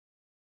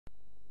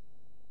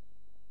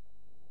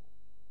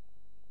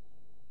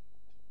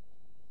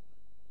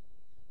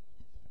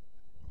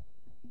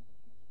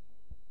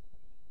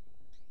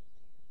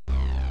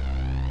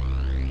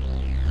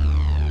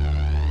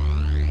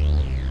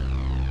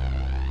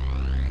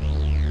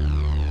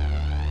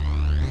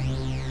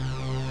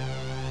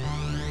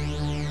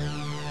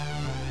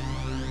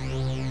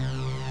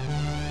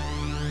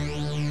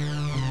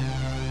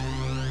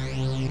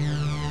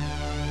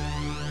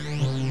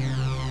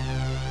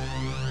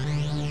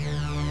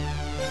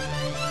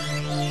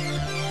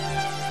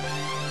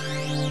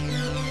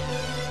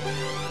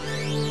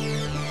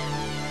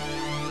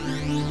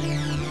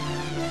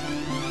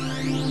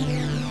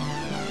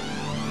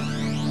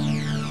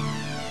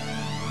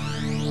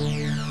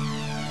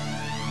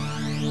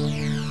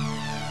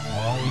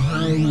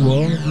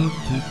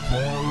to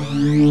tell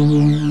you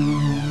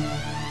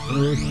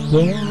a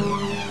story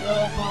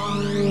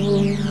about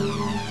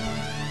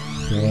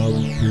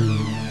something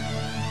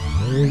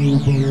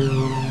horrible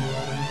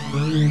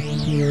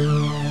nature,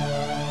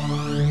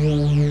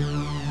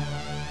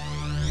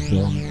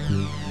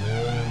 something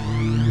very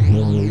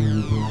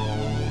horrible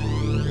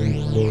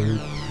nature,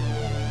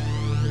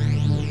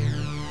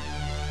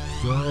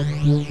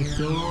 something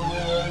so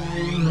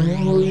very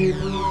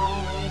horrible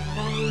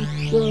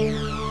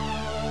nature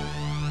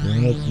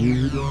that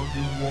you don't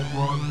even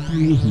want to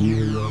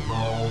hear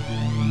about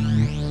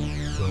it,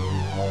 so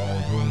I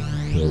won't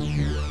tell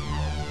you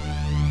about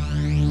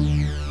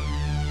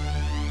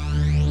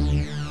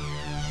it.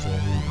 So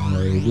I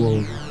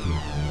won't tell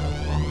you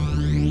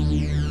about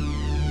it.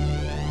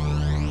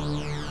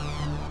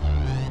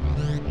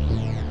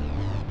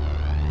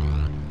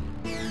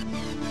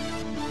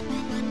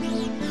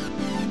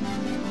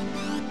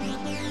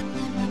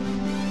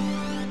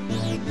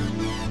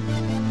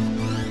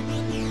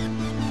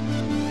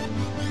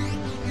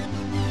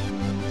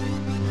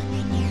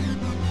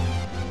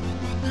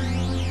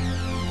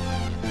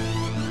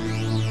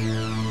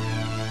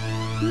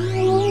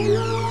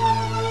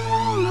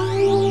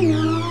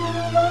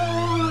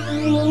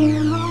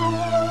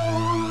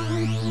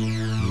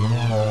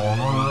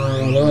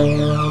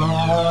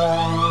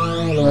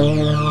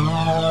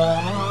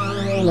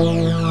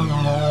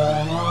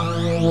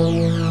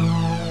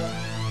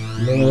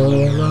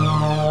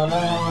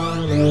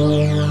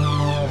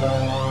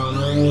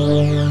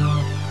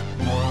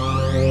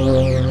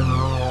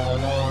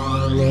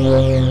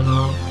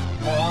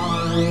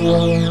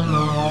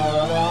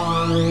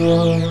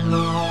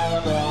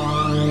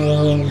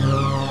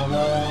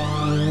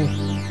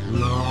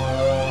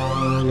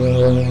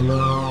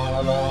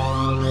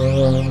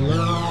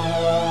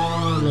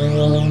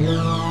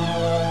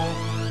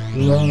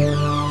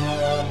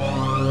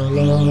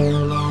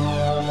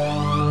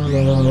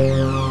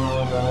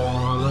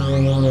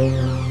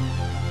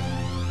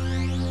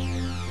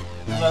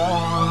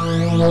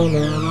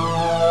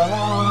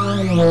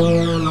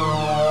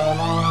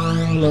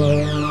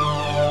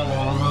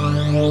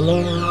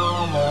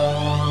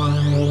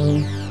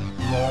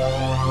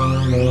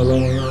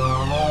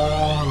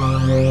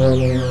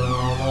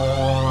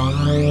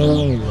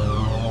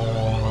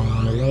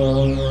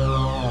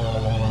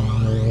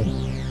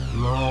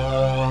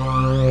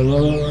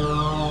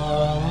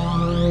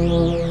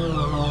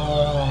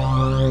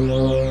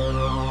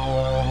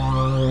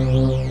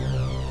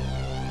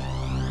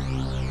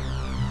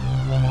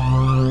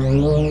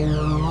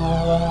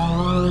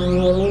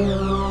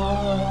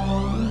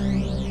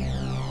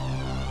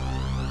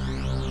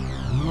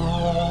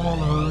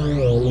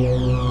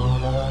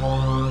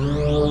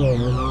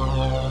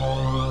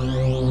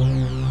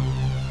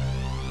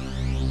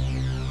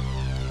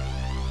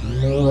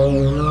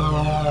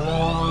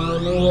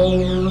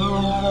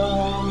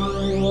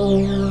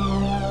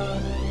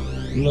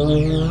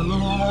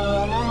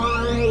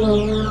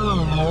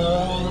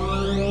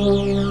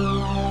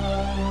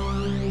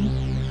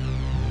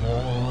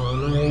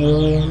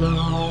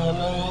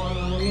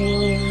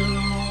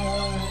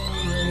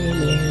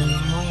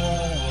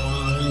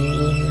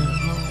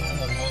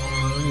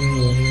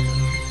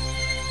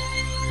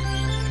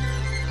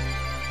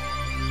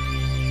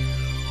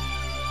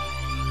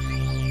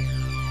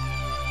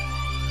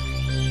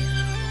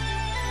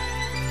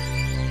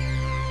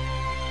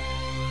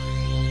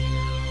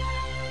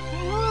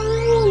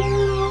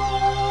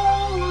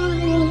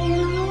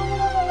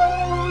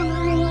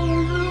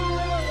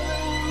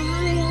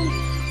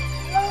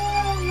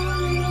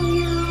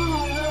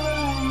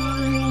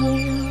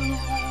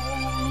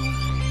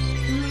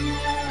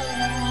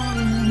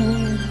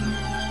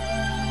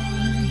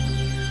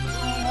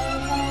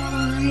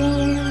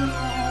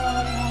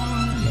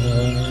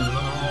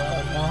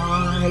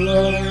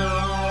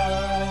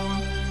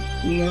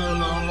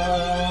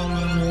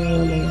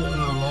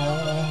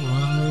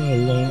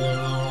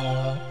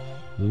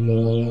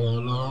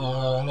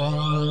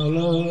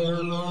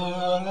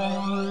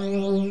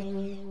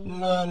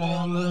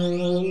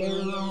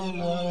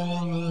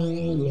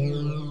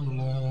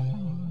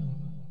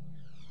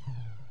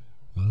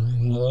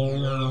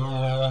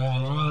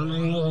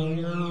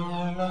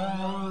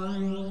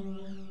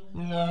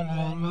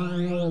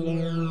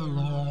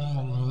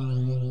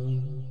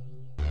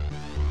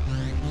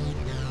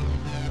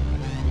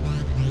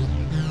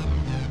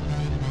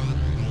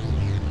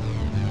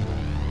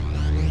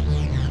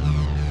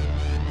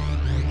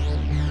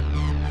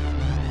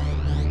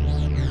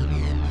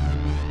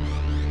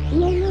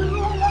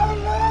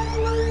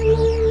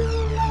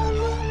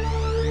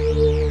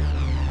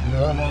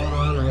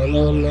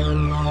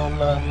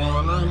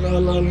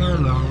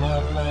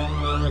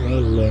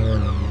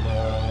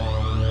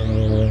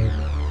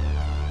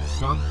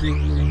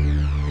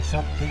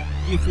 Something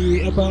iffy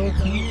about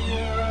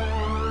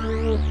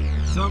here.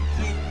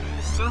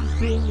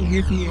 Something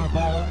iffy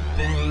about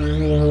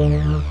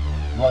there.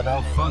 What the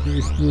fuck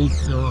is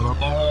this all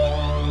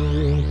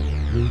about?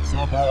 It's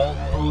about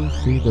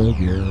bullshit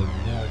again.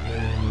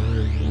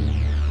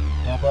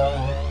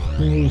 About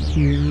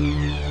bullshit.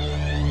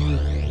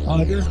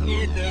 I just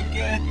need to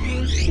get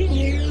this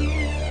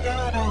shit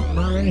out of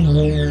my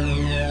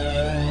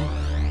head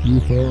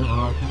before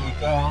I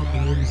become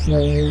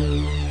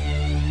insane.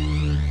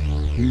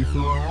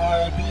 Before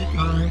I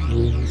become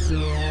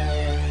insane.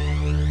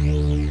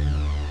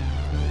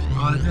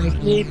 I just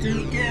need to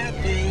get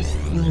this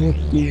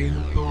fucking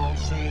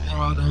bullshit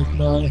out of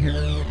my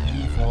head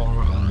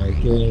before I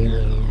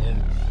get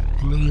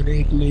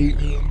clinically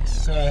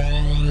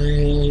insane.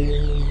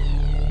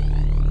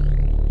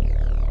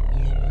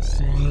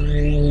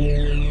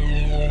 Insane.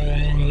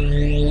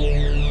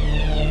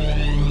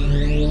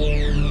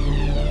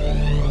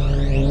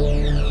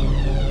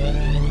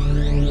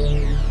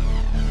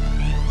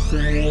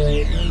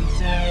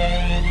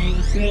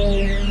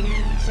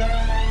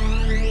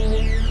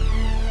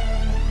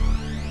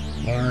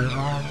 I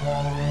am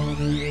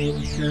already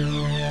insane.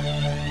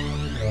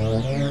 I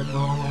am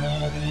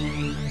already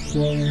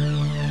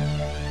insane.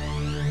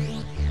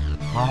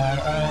 I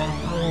am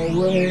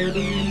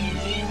already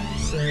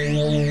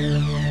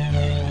insane.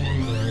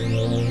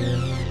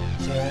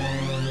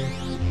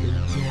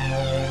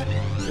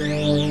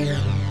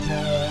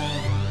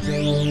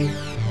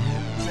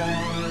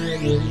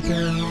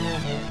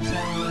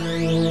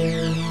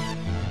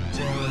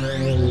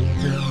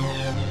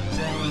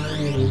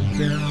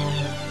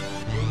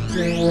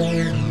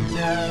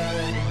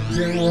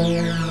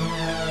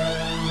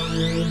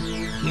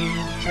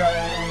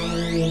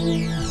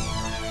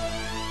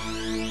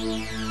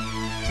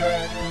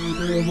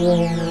 The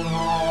wall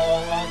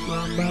like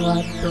a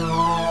mad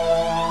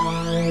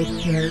dog,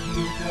 chained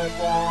to the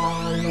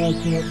wall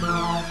like a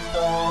mad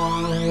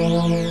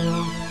dog,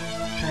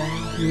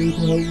 chained to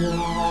the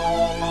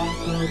wall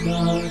like a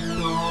mad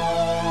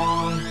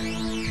dog,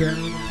 chained to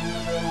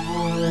the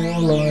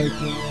wall like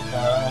a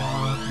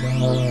mad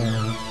dog.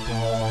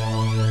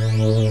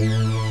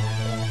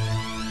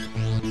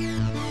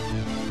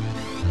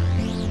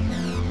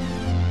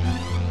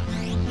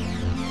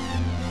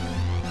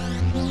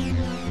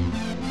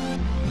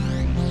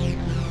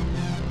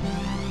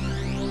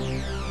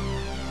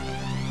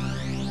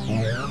 I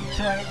am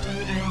chained to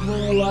the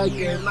wall like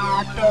a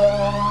mad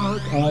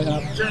dog. I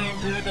am chained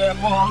to the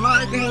wall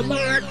like a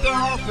mad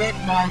dog with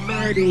my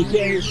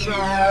medication.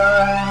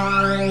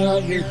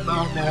 With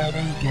my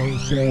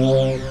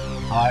medication.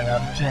 I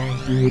am chained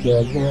to the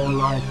wall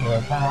like a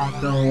mad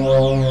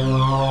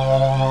dog.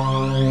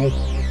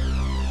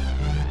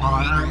 I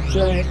am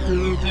chained to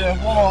the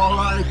wall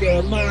like a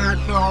mad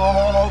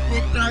dog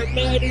with my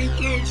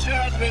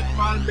medication. With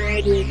my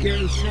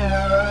medication.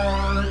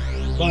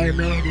 My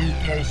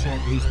medication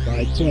is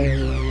my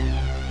chains,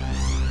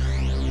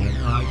 and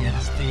I can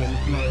still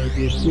play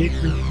this shit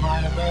with my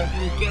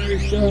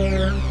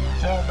medication.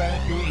 So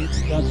maybe it's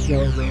not so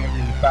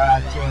very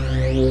bad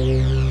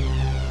chains.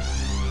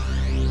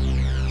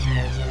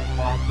 Changing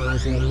my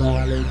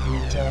personality,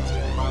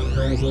 changing my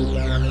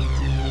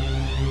personality.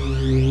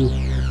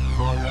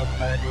 For a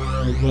better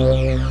or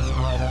worse,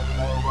 I don't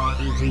know what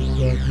is it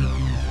going to do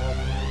for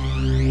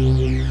me.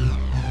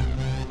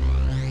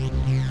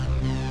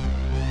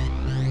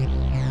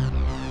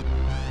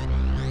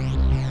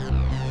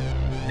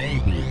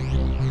 Maybe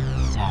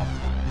some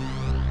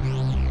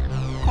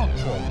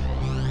control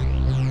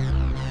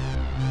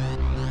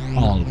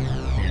all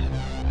help.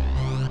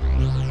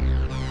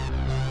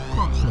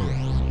 Control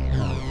all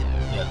help.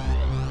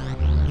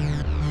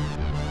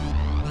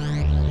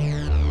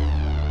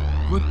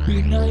 Would be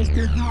nice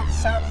to have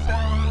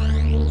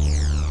sometimes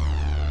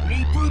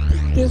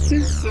rebooting the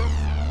system.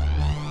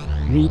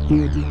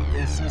 Rebooting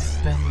the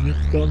system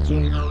with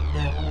control all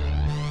help.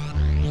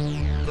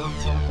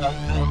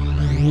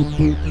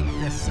 Rebooting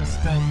the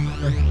system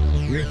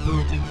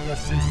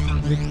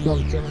with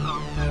culture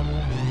on them.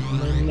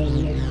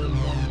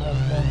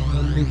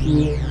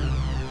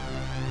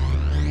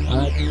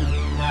 I'm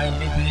eating my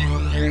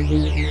lithium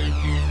every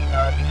evening.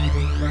 I'm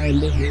eating my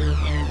lithium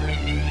every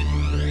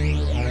evening.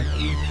 I'm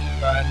eating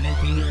my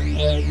lithium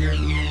every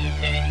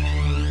evening.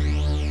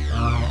 I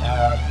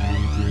am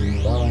eating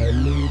my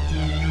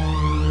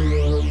lithium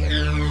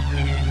every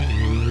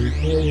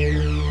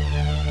evening.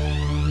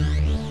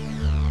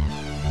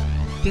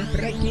 The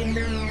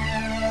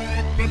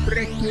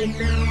breaking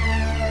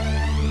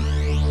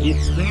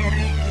it's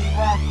very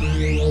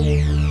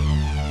rewarding.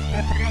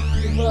 The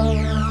breaking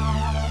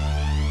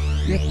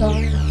the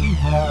tanky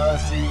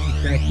hasi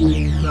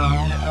tequila.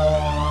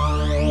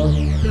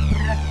 The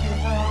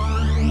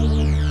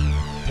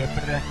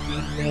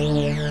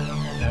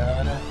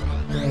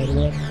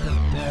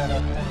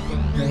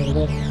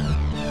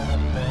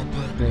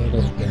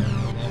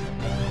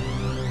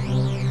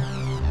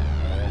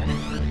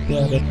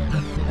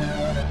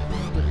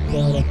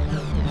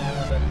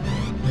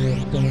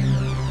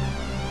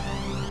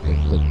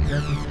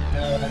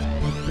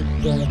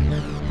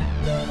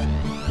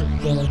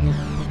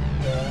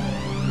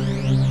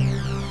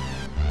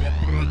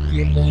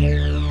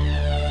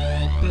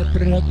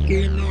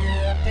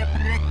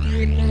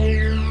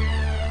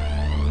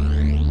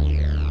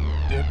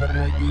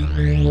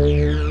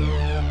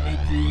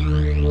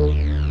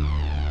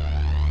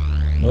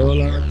Oh,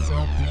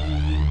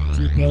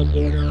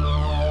 Pandora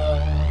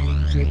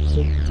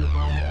injection to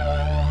my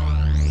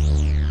ass.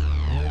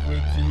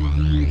 Every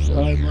 2 weeks I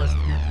must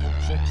get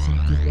injection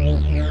to my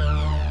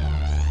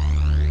ass.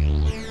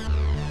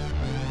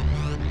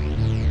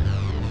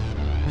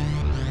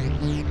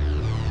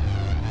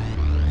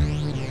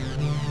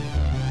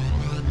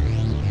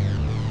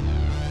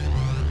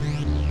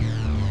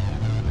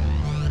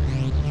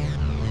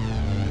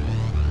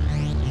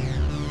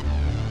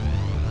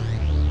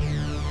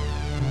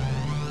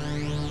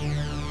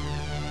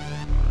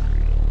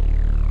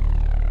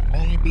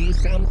 Maybe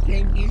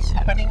something is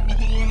happening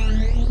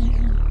here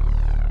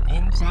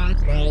inside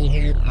my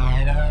head,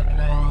 I don't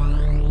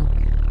know.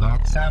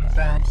 But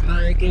sometimes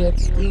I get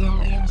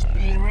still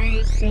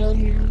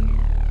inspiration,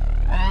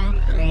 and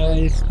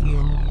I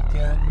still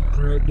can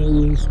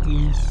produce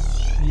this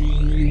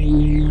shit.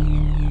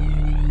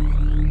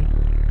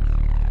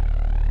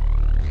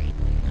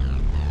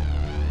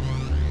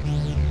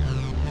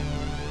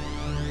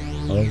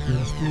 I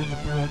can still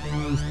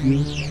produce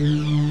this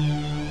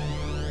shit.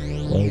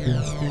 I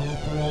can still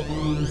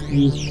produce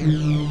this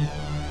shit.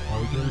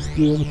 I can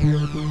still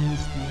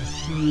produce this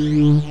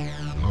shit.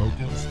 I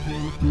can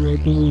still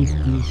produce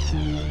this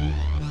shit.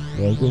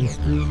 I can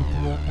still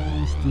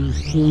produce this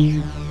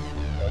shit.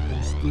 I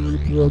can still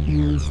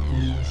produce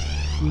this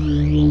shit.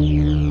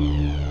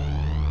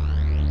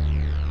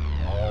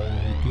 I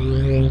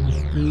can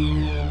still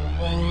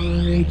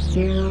make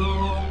so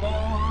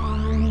much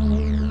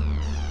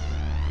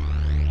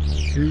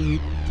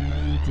shit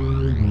to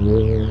the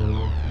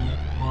world.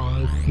 My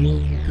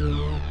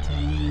fingertips. I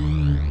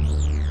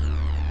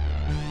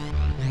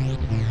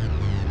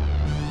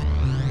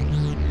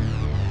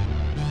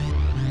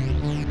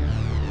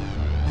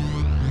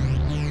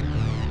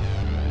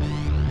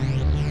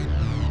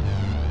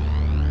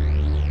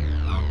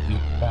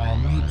with my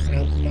lips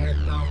and my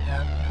tongue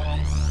and my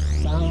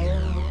soul,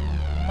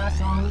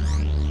 muscles.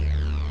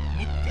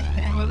 Mitkä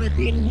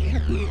helvetin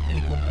heti,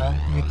 ei kun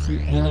anteeksi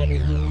ääni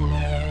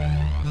huulee.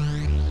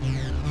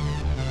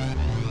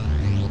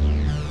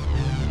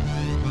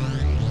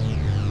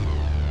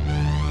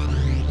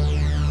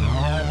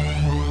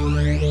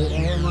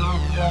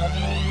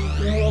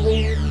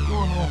 Kovin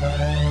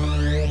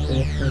kuluneen,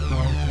 että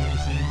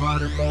toivoisi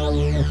varmaan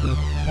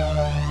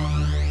lopettaa.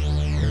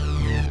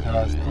 Ettei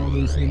taas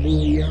tulisi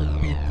liian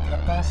pitkä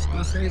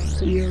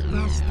paskasessio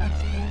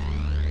tästäkin.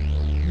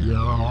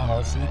 Ja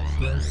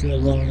sitten se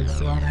vaan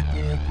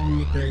särkee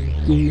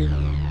kuitenkin.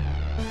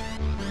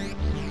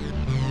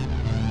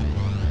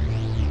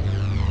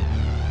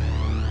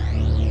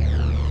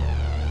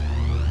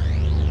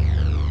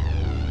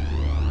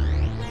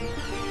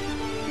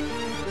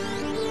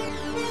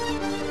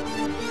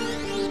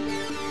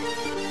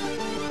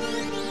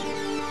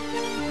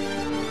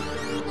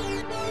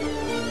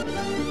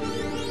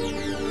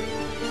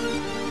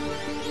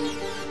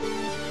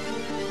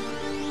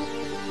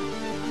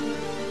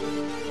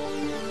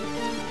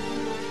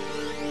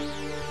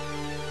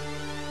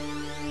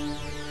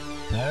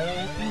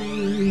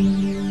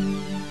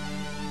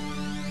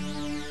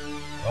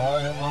 I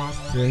must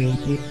say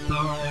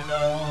goodbye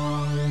now.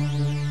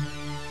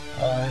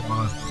 I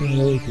must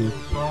say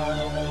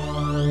goodbye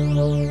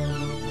now.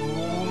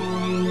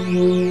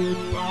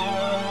 Goodbye,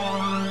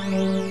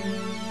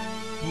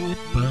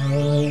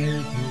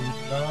 goodbye,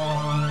 goodbye.